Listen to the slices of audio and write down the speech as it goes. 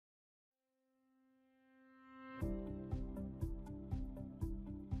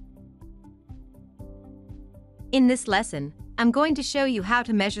In this lesson, I'm going to show you how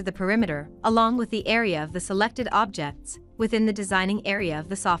to measure the perimeter along with the area of the selected objects within the designing area of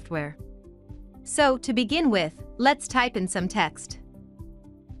the software. So, to begin with, let's type in some text.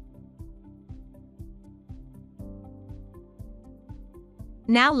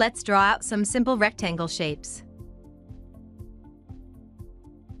 Now let's draw out some simple rectangle shapes.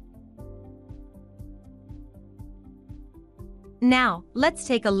 Now, let's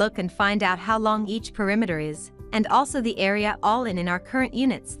take a look and find out how long each perimeter is, and also the area all in our current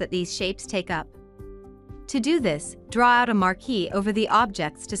units that these shapes take up. To do this, draw out a marquee over the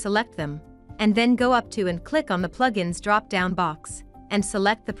objects to select them, and then go up to and click on the Plugins drop-down box, and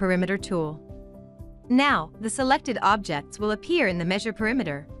select the Perimeter tool. Now, the selected objects will appear in the Measure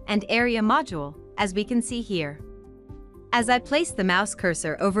Perimeter and Area module, as we can see here. As I place the mouse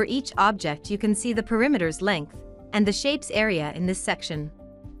cursor over each object, you can see the perimeter's length and the shape's area in this section.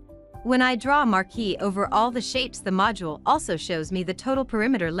 When I draw a marquee over all the shapes, the module also shows me the total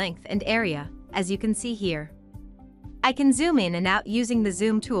perimeter length and area, as you can see here. I can zoom in and out using the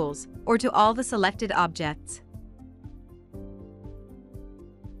zoom tools, or to all the selected objects.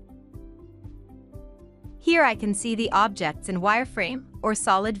 Here I can see the objects in wireframe or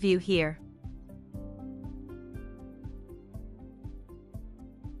solid view here.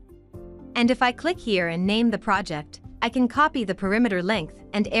 And if I click here and name the project, I can copy the perimeter length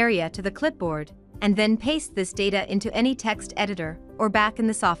and area to the clipboard, and then paste this data into any text editor or back in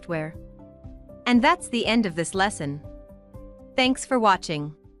the software. And that's the end of this lesson. Thanks for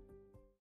watching.